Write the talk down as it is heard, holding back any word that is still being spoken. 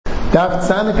Daf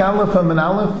Tzadik Aleph and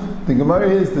Aleph, the Gemara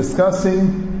is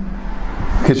discussing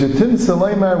Keshetim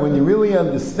Saleimar, when you really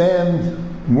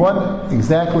understand what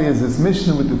exactly is this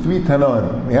Mishnah with the three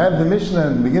Tanoim. We have the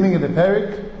Mishnah at the beginning of the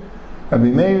Perek. Rabbi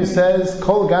Meir says,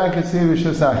 Kol Gag Katzir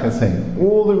Rishus Achasein.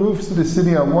 All the roofs of the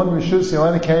city are one Rishus, you're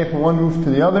allowed to carry from one roof to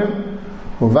the other.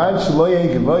 Uvad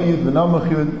Shaloye Gevayid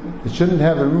V'namachid. It shouldn't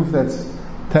have a roof that's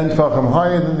 10 Tfachim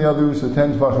higher than the other roofs, or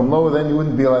 10 Tfachim lower, then you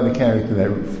wouldn't be allowed to carry to that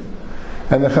roof.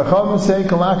 And the Chachamim say,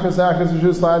 Kalachas Achas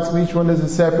Rishus Latzim, each one is a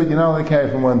separate, you're not allowed to carry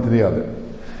from one to the other.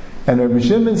 And Rabbi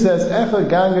Shimon says, Echa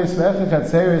Ganges, Vecha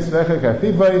Chatzeres, Vecha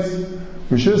Kafifais,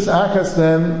 Rishus Achas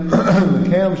them,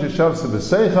 L'keim Sheshavse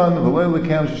B'seichan, V'lei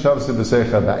L'keim Sheshavse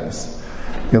B'seicha Bayis.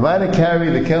 You're allowed to carry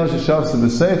the Keim Sheshavse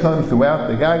B'seichan throughout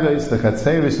the Gagas, the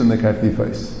Chatzeres, and the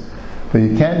Kafifais. But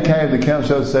you can't carry the Keim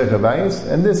Sheshavse B'seicha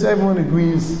Bayis, and this everyone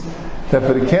agrees that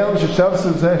for the Keim Sheshavse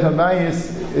B'seicha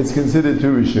Bayis, it's considered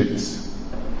two Rishus.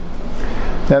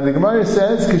 Now the Gemara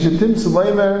says, Keshetim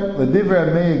Suleimer,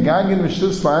 Ladivra Meir Gagin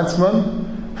Rishus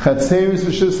Latzman, Chatzeris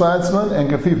Rishus Latzman, and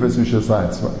Kafifas Rishus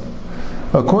Latzman.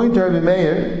 According to Rabbi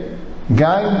Meir,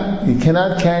 Gag, you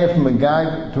cannot carry from a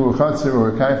Gag to a Chatzer or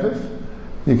a Kaifif.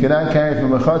 You cannot carry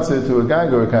from a Chatzer to a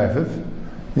Gag or a Kaifif.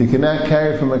 You cannot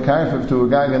carry from a Kaifif to a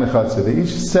Gag and a Chatzer. They're each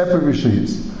separate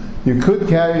Rishus. You could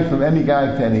carry from any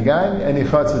Gag to any Gag, any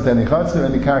Chatzer to any Chatzer,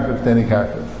 any Kaifif to any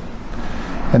Kaifif.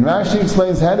 And Rashi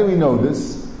explains, how do we know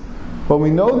this? Well, we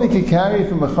know that you can carry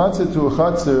from a Chatzer to a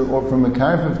Chatzer or from a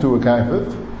Kaifif to a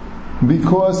Kaifif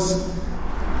because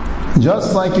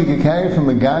just like you can carry from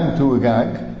a Gag to a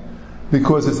Gag,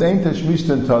 because it's Ein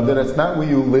Tashmishtan Tada, that's not where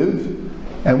you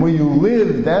live, and where you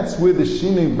live, that's where the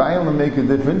Shinei Bailam make a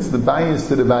difference, the bias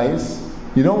to the bias.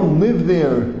 You don't live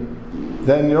there,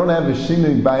 then you don't have a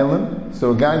Shinei Bailam,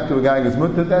 so a Gag to a Gag is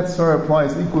Mutta. That sort of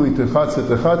applies equally to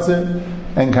Chatzer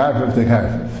and Kaifif to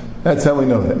Kaifif. That's how we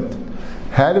know that.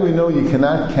 How do we know you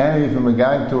cannot carry from a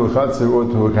Gag to a Chatzer or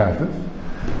to a Kaifif?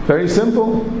 Very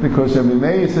simple, because Rabbi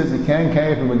Meir says you can't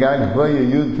carry from a Gag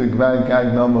V'ya Yud to a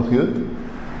Gag Namach Yud.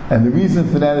 And the reason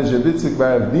for that is Rabitzik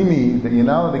Bar Avdimi, that you're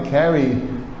not allowed to carry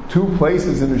two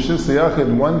places in Rishus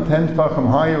HaYachid, one 10 Tfachim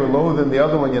higher or lower than the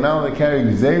other one. You're not allowed to carry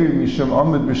Gzeiri Mishum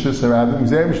Amid B'Rishus HaRabim,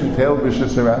 Gzeiri Mishum Teil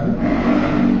B'Rishus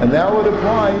HaRabim. And that would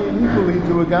apply equally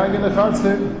to a Gag and a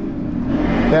Chatzer.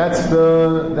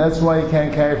 That's why you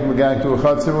can't carry from a Gag to a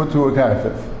Chatzer or to a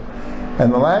Kaifif.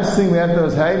 And the last thing we have to know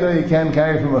is how you know you can't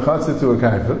carry from a Chatzer to a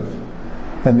Kaifif.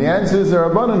 And the answer is the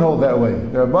Rabbanan hold that way.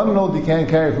 The Rabbanan hold you can't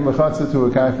carry from a Chatzer to a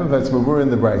Kaifif. That's Mavur in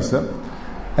the Brisa.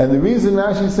 And the reason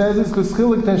Rashi says is because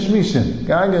Chilik Tashmishin.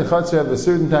 Gag and Chatzer have a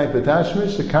certain type of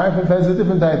Tashmish. The Kaifif has a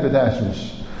different type of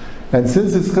Tashmish. And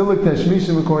since it's Chilik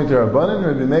Tashmishin according to Rabbanan,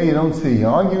 Rabbi Meir you don't see. He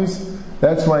argues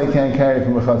that's why you can't carry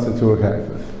from a Chatzer to a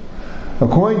Kaifif.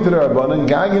 According to the Rabbanan,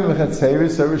 Gagin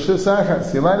v'chatzeris are Rishus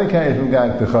Achas. You're allowed to carry from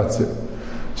Gag to Chatzer.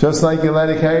 Just like you're allowed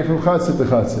to carry from Chatzer to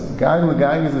Chatzer. Gag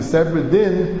l'Gag is a separate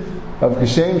din of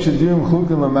Kashem Shadim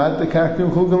Chukin Lamad to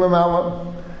Kakdim Chukin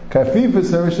Lamala.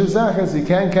 Kafifas are Rishus Achas. You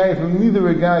can't carry from neither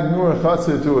a Gag nor a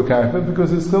Chatzer to a Kaifif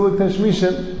because it's still a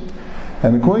Tashmishan.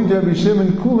 And according to Rabbi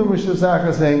Shimon, Kulam Rishus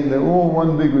Achas saying they're all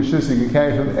one big Rishus. You can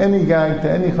carry from any Gag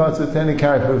to any Chatzer to any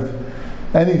Kaifif,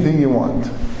 anything you want.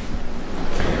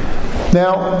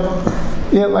 Now,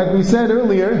 like we said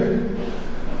earlier,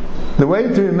 the way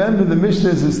to remember the Mishnah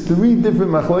is three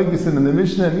different machlokes in the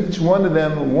Mishnah, and each one of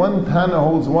them, one Tana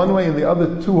holds one way and the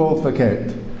other two hold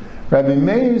fakert. Rabbi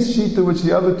Meir's shita, which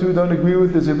the other two don't agree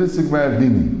with, is Rabitzik Bar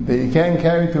Avdimi, that you can't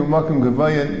carry to a Makom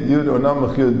Gavaya Yud or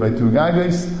Namach Yud by two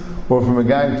Gagas, or from a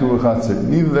Gag to a Chatzer.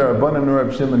 Neither the Rabbanan nor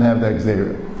Rabbi Shimon have that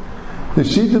Gzeira. The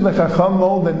shita the Chacham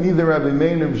hold that neither Rabbi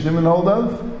Meir nor Rabbi Shimon hold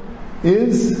of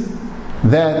is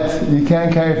that you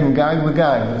can't carry from Gag to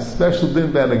Gag. A special din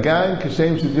about a Gag,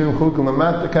 Kashem Shadim Chukin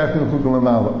Lamat, Kakdim Chukin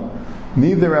Lamala.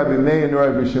 Neither Rabbi Meir nor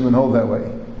Rabbi Shimon hold that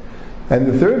way. And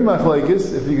the third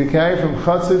machlokes, if you could carry from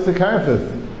Chatzer to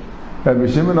Kaifif, Rabbi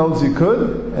Shimon holds you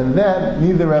could, and that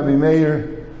neither Rabbi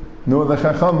Meir nor the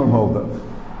Chachamim hold of.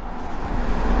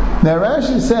 Now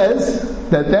Rashi says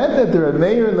that the Rabbi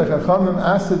Meir and the Chachamim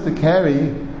asked it to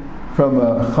carry from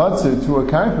a Chatzer to a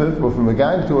Kaifif, or from a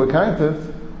Gag to a Kaifif,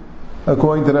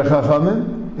 according to the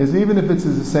Chachamim, is even if it's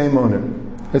the same owner.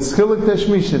 It's Chilik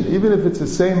Tashmishin. Even if it's the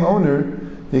same owner,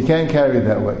 you can't carry it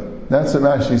that way. That's what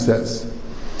Rashi says.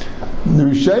 The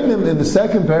Rishonim in the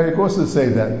second parak also say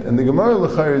that. And the Gemara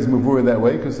L'chayr is Mavur that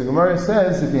way, because the Gemara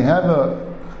says if you have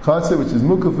a Chatzer which is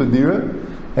Mukaf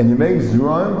Adira, and you make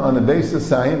Zuraim on the base of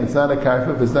Sayim, it's not a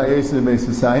Kaifif, it's not Yesir the base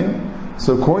of Sayim.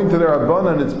 So according to the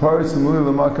Rabbanan, it's Paris Samui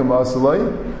L'makam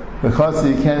Asalai. The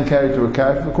Chatzer you can't carry to a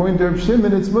Kaifif. According to Rabbi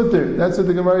Shimon, it's Mutter. That's what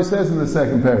the Gemara says in the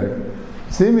second parak.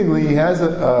 seemingly he has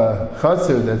a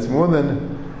chaser that's more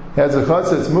than, he has a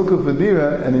chaser that's mukuf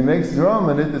v'dira, and he makes drum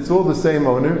in it, it's all the same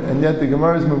owner, and yet the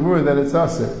Gemara is mavur that it's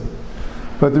aser.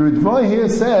 But the Ritva here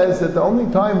says that the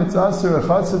only time it's aser a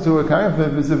chaser to a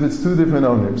karfif is if it's two different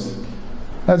owners.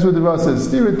 That's what the Ritva says.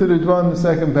 Steer it to the Ritva in the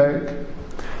second parak.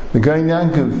 The Gaon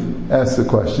Yankov asks the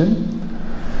question.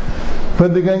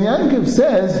 But the Gaon Yankov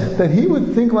says that he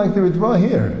would think like the Ritva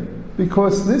here,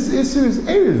 because this Isser is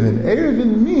Erevin.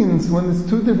 Erevin means when it's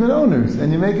two different owners,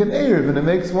 and you make an Erev and it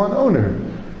makes one owner.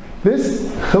 This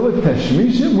Chiluk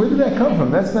Tashmishim, where did that come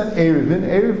from? That's not Erevin.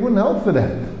 Erev wouldn't help for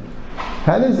that.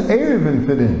 How does Erevin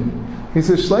fit in? He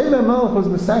says Shlomo Melech was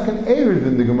Masakin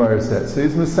Erevin, the Gemara says. So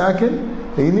he's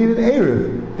Masakin, and you need an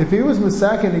Erev. If he was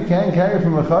Masakin, he can't carry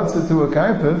from a Chatzah to a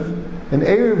Karpif, an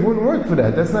Erev wouldn't work for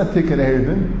that. That's not Tikkun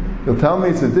Erevin. You'll tell me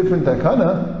it's a different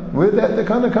takana. Where did that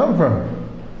takana come from?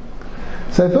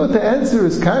 So I thought the answer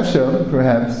is kasha,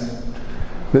 perhaps.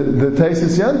 The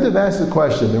Taisus Yantav asked a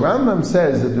question. The Rambam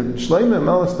says that the Shlomo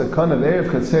Melech's takana of Erev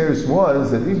Chatzeris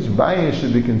was that each bayis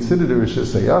should be considered a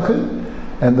Rishus HaYachid,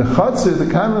 and the Chatzir,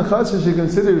 the common Chatzir, should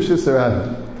consider Rishus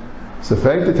HaRabbi. So, in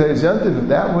fact, the Taisus Yantav, if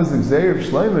that was the Gzeir of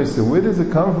Shlomo, so where does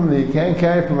it come from that you can't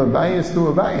carry from a bayis to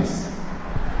a bayis?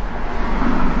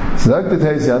 So the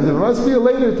Taisus Yantav, there must be a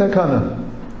later takana.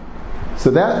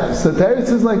 So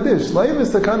Teretz is like this.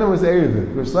 Shlomo's takana was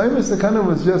Erevin. But Shlomo's takana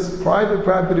was just private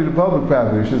property to public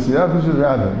property.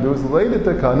 There was a later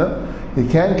takana. You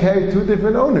can't carry two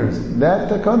different owners. That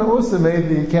takana also made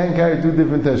that you can't carry two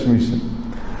different tashmishim.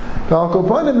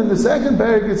 Al-Kopanim in the second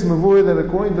parak it's mavur that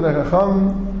according to the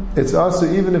Chacham it's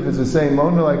also even if it's the same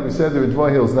owner, like we said, the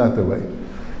Ritva Hill is not the way.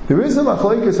 There is a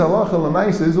machlekes halacha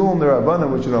l'maisa is all in the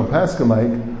Rabbanan which you don't pass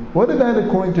like. What about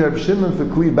according to Reb Shimon for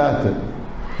Kli Batim?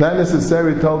 Not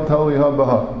necessarily totally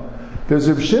habaha. Does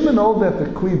Reb Shimon hold that the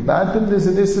Kli Batim there's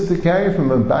an issa to carry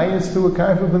from a bias to a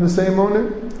karfa from the same owner?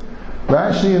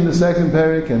 Rashi in the second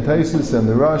parak and Taisus and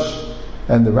the Rosh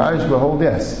and the Rashba hold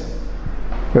yes.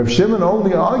 Reb Shimon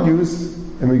only argues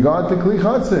in regard to Kli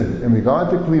Chatzir. In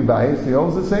regard to Kli Bias, he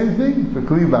holds the same thing. For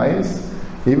Kli Bias,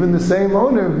 even the same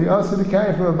owner would be asked to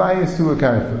carry from a bias to a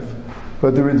karfa.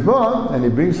 But the Ritva, and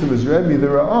he brings to his Rebbe the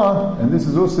Ra'ah, and this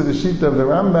is also the sheet of the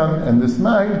Rambam and the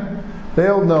Smag, they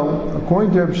all know,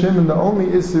 according to Reb Shimon, the only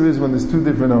Isser is when there's two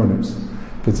different owners.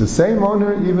 If it's the same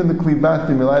owner, even the Kli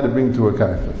Batim you're allowed to bring to a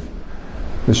karfif.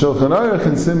 The Shulchan Aruch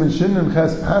and Simon Shin and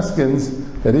Ches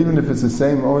Paskins, that even if it's the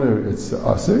same owner, it's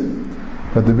Asr.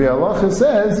 But the Bi'alacha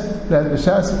says that the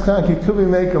Shas Chak could be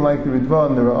making like the Ritva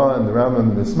and the Ra'ah and the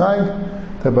Rambam and the Smag,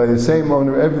 that by the same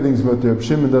owner everything's but the Reb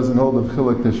Shimon doesn't hold of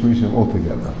Chiluk Tashmishim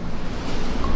altogether.